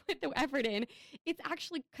 if you put the effort in, it's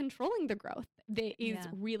actually controlling the growth that is yeah.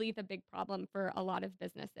 really the big problem for a lot of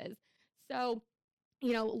businesses. So,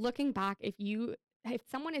 looking back, if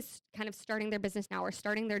someone is kind of starting their business now or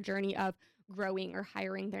starting their journey of growing or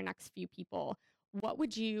hiring their next few people, what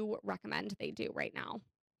would you recommend they do right now?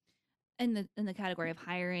 In the category of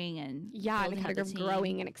hiring and Yeah, in the building out category the of team.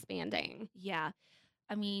 growing and expanding. Yeah.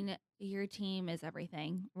 I mean, your team is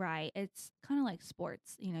everything, right? It's kind of like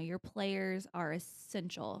sports. Your players are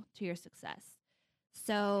essential to your success.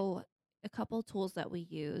 So, a couple tools that we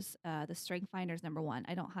use, the Strength Finder is number one.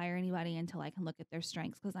 I don't hire anybody until I can look at their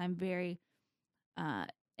strengths because I'm very uh,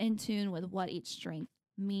 in tune with what each strength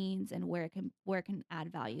means and where it can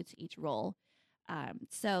add value to each role.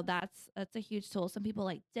 So that's a huge tool. Some people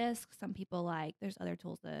like DISC. Some people like there's other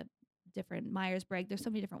tools, the different Myers Briggs. There's so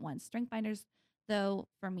many different ones. Strength Finders, though,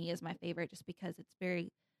 for me is my favorite just because it's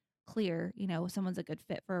very clear. If someone's a good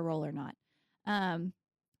fit for a role or not.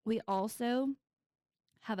 We also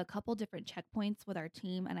have a couple different checkpoints with our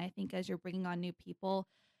team, and I think as you're bringing on new people,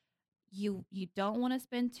 you don't want to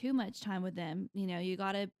spend too much time with them. You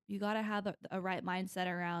gotta have a right mindset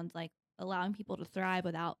around like allowing people to thrive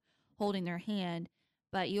without holding their hand.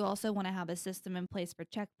 But you also want to have a system in place for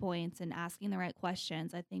checkpoints and asking the right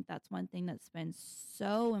questions. I think that's one thing that's been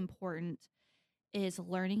so important is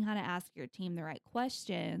learning how to ask your team the right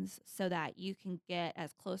questions so that you can get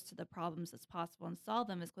as close to the problems as possible and solve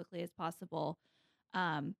them as quickly as possible.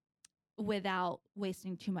 Um, without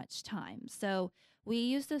wasting too much time. So we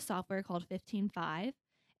use this software called 15.5,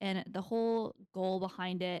 and the whole goal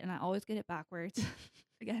behind it, and I always get it backwards.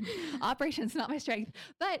 Again, operations not my strength,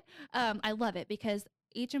 but I love it because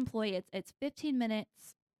each employee it's 15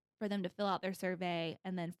 minutes for them to fill out their survey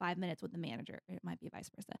and then 5 minutes with the manager. It might be vice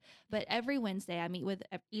versa. But every Wednesday I meet with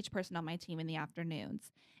each person on my team in the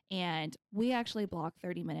afternoons, and we actually block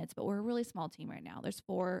 30 minutes, but we're a really small team right now. There's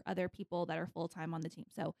 4 other people that are full-time on the team.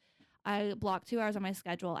 So I block 2 hours on my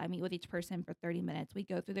schedule. I meet with each person for 30 minutes. We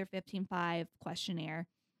go through their 15.5 questionnaire,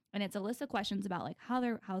 and it's a list of questions about like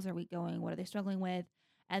how's their week going, what are they struggling with,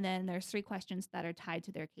 and then there's 3 questions that are tied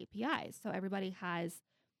to their KPIs. So everybody has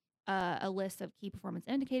a list of key performance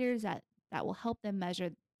indicators that will help them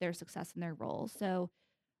measure their success in their role. So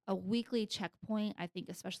a weekly checkpoint, I think,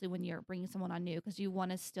 especially when you're bringing someone on new, because you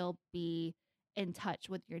want to still be in touch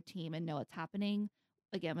with your team and know what's happening,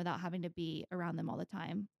 again, without having to be around them all the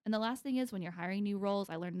time. And the last thing is when you're hiring new roles,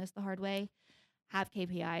 I learned this the hard way, have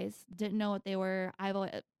KPIs. Didn't know what they were.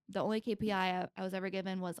 The only KPI I was ever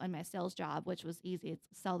given was on my sales job, which was easy. It's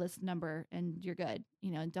sell this number and you're good,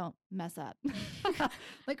 and don't mess up.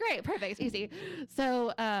 Like, great, perfect, easy.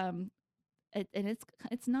 So, and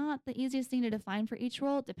it's not the easiest thing to define for each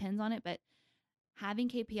role. It depends on it, but having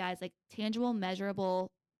KPIs, like tangible,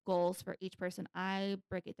 measurable goals for each person, I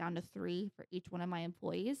break it down to 3 for each one of my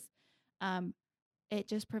employees. Um, it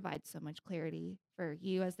just provides so much clarity for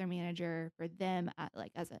you as their manager, for them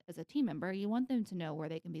like as a team member. You want them to know where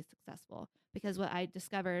they can be successful, because what I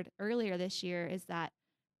discovered earlier this year is that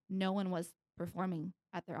no one was performing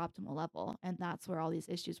at their optimal level, and that's where all these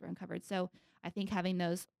issues were uncovered. So I think having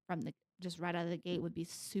those from the just right out of the gate would be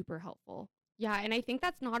super helpful. Yeah, and I think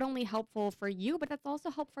that's not only helpful for you, but that's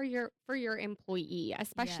also helpful for your employee,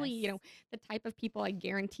 especially, Yes. the type of people I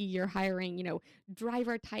guarantee you're hiring,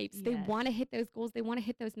 driver types. They Yes. want to hit those goals, they want to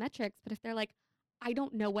hit those metrics, but if they're like, I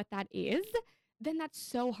don't know what that is, then that's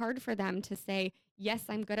so hard for them to say, "Yes,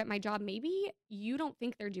 I'm good at my job." Maybe you don't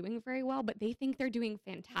think they're doing very well, but they think they're doing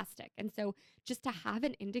fantastic. And so just to have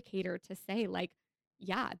an indicator to say like,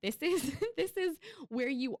 yeah, this is this is where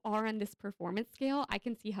you are on this performance scale, I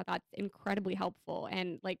can see how that's incredibly helpful.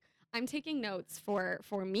 And like I'm taking notes for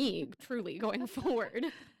me truly going forward.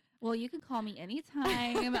 Well, you can call me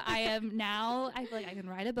anytime. I feel like I can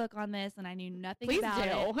write a book on this, and I knew nothing Please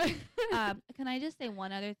about it. do. Can I just say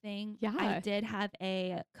one other thing? Yeah. I did have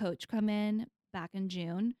a coach come in back in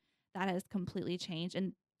June that has completely changed,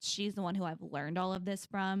 and she's the one who I've learned all of this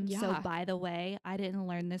from. So, Yeah. by the way, I didn't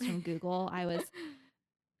learn this from Google. I was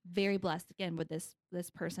very blessed again with this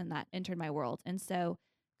person that entered my world. And so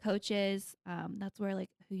coaches, that's where like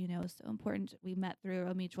who you know is so important. We met through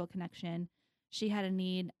a mutual connection. She had a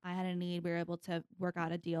need, I had a need. We were able to work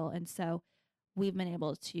out a deal. And so we've been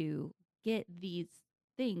able to get these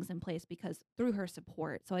things in place because through her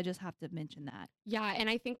support. So I just have to mention that. Yeah, and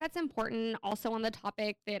I think that's important also on the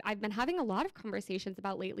topic that I've been having a lot of conversations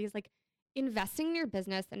about lately is like investing in your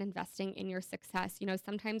business and investing in your success.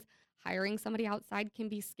 Sometimes hiring somebody outside can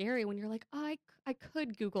be scary when you're like, oh, I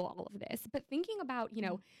could Google all of this. But thinking about,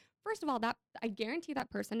 first of all, that I guarantee that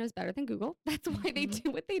person knows better than Google. That's why they Mhm.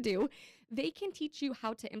 do what they do. They can teach you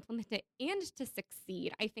how to implement it and to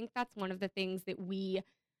succeed. I think that's one of the things that we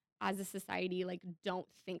as a society like don't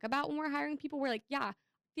think about when we're hiring people. We're like, yeah,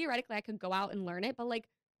 theoretically I could go out and learn it, but like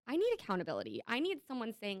I need accountability. I need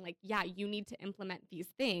someone saying like, yeah, you need to implement these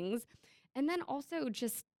things. And then also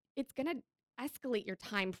just it's going to escalate your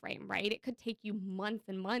time frame, right? It could take you months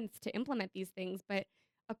and months to implement these things, but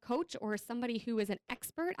a coach or somebody who is an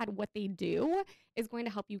expert at what they do is going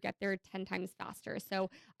to help you get there 10 times faster. So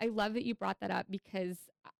I love that you brought that up, because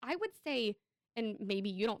I would say, and maybe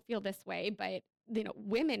you don't feel this way, but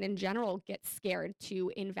women in general get scared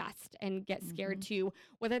to invest and get scared to,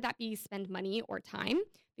 whether that be spend money or time,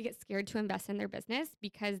 they get scared to invest in their business,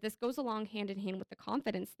 because this goes along hand in hand with the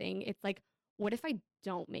confidence thing. It's like, what if I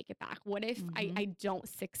don't make it back? What if I don't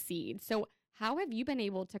succeed? So how have you been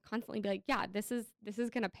able to constantly be like, yeah, this is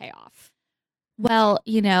going to pay off? Well,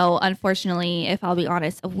 unfortunately, if I'll be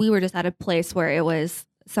honest, we were just at a place where it was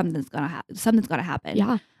something's gonna happen.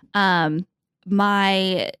 Yeah.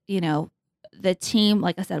 My, the team,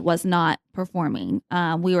 like I said, was not performing.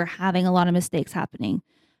 We were having a lot of mistakes happening.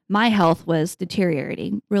 My health was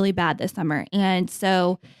deteriorating really bad this summer, and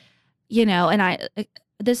so, and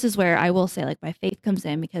this is where I will say, like, my faith comes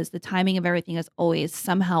in, because the timing of everything has always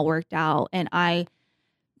somehow worked out, and I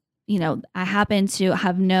happen to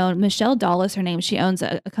have known Michelle Dahl is her name. She owns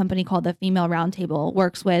a company called the Female Roundtable,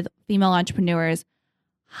 works with female entrepreneurs.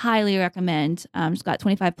 Highly recommend. She's got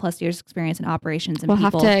 25 plus years experience in operations and we'll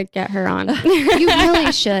people. Have to get her on. You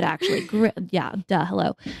really should, actually. Yeah, duh,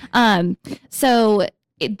 hello. So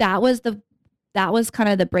that was kind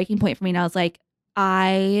of the breaking point for me. And I was like,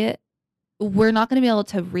 we're not going to be able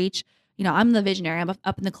to reach, I'm the visionary. I'm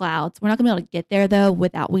up in the clouds. We're not going to be able to get there, though,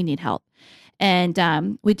 we need help.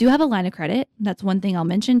 And we do have a line of credit. That's one thing I'll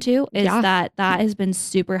mention too, is that has been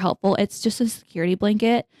super helpful. It's just a security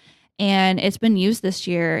blanket, and it's been used this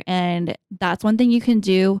year. And that's one thing you can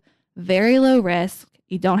do. Very low risk.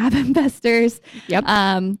 You don't have investors. Yep.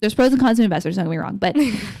 There's pros and cons to investors, don't get me wrong. But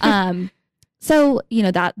so,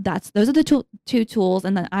 those are the two tools.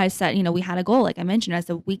 And then I said, we had a goal, like I mentioned. I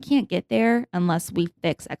said, we can't get there unless we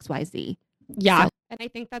fix XYZ. Yeah. So, and I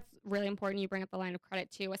think that's really important. You bring up the line of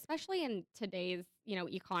credit too, especially in today's,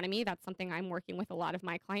 economy. That's something I'm working with a lot of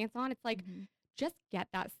my clients on. It's like, just get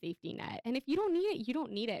that safety net. And if you don't need it, you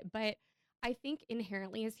don't need it. But I think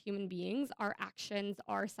inherently as human beings, our actions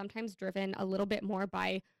are sometimes driven a little bit more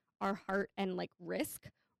by our heart and like risk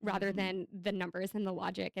rather than the numbers and the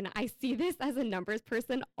logic. And I see this as a numbers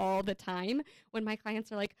person all the time when my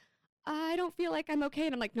clients are like, I don't feel like I'm okay.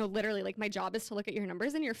 And I'm like, no, literally, like my job is to look at your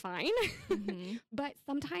numbers and you're fine. But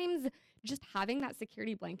sometimes just having that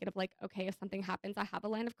security blanket of like, okay, if something happens, I have a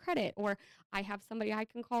line of credit, or I have somebody I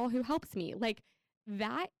can call who helps me. Like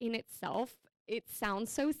that in itself, it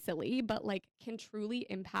sounds so silly, but like can truly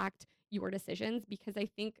impact your decisions, because I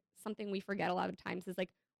think something we forget a lot of times is like,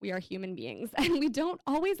 we are human beings and we don't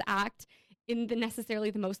always act in necessarily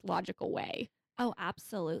the most logical way. Oh,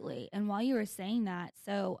 absolutely. And while you were saying that,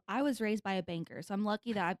 so I was raised by a banker, so I'm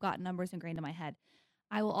lucky that I've got numbers ingrained in my head.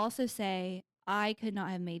 I will also say I could not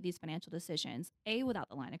have made these financial decisions, A, without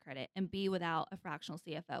the line of credit, and B, without a fractional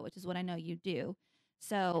CFO, which is what I know you do.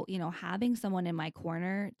 So, having someone in my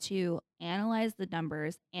corner to analyze the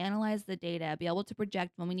numbers, analyze the data, be able to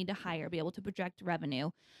project when we need to hire, be able to project revenue,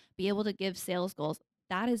 be able to give sales goals,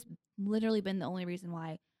 that has literally been the only reason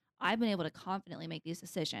why I've been able to confidently make these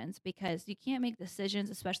decisions, because you can't make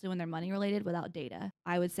decisions, especially when they're money related, without data.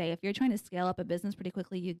 I would say if you're trying to scale up a business pretty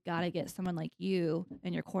quickly, you got to get someone like you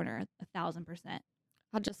in your corner 1,000%.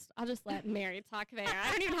 I'll just let Mary talk there.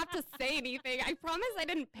 I don't even have to say anything. I promise I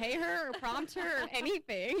didn't pay her or prompt her or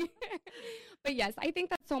anything. But yes, I think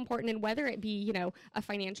that's so important. And whether it be, a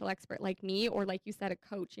financial expert like me, or like you said, a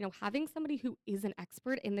coach, having somebody who is an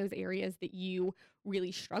expert in those areas that you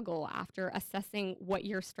really struggle after assessing what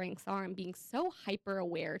your strengths are and being so hyper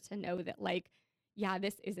aware to know that like, yeah,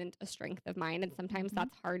 this isn't a strength of mine. And sometimes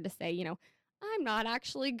that's hard to say, I'm not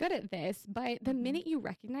actually good at this. But the minute you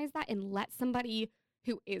recognize that and let somebody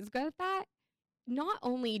who is good at that, not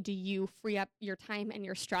only do you free up your time and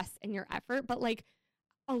your stress and your effort, but like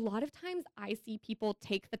a lot of times I see people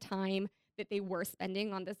take the time that they were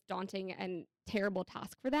spending on this daunting and terrible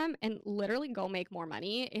task for them and literally go make more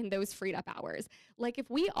money in those freed up hours. Like if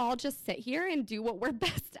we all just sit here and do what we're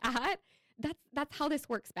best at, that's how this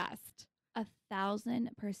works best.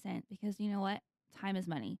 1,000%, because you know what? Time is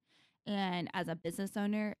money. And as a business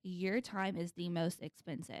owner, your time is the most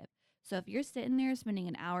expensive. So if you're sitting there spending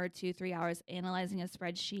an hour, 2, 3 hours analyzing a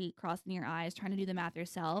spreadsheet, crossing your eyes, trying to do the math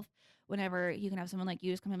yourself, whenever you can have someone like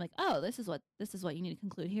you just come in like, oh, this is what you need to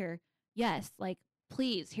conclude here. Yes, like,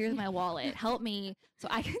 please, here's my wallet. Help me so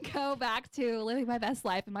I can go back to living my best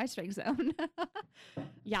life in my strength zone.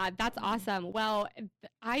 Yeah, that's awesome. Well,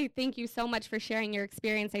 I thank you so much for sharing your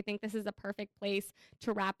experience. I think this is a perfect place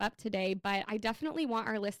to wrap up today, but I definitely want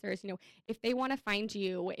our listeners, if they want to find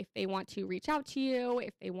you, if they want to reach out to you,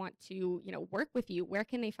 if they want to, work with you, where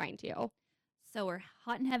can they find you? So we're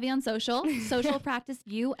hot and heavy on social. Social Practice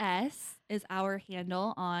US is our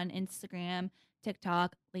handle on Instagram,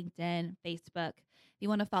 TikTok, LinkedIn, Facebook. If you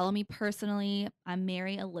want to follow me personally, I'm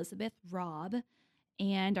Mary Elizabeth Robb,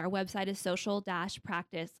 and our website is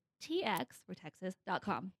social-practicetx for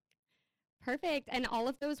Texas.com. Perfect. And all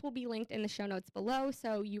of those will be linked in the show notes below,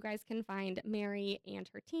 so you guys can find Mary and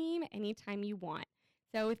her team anytime you want.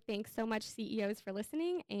 So thanks so much, CEOs, for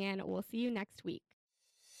listening, and we'll see you next week.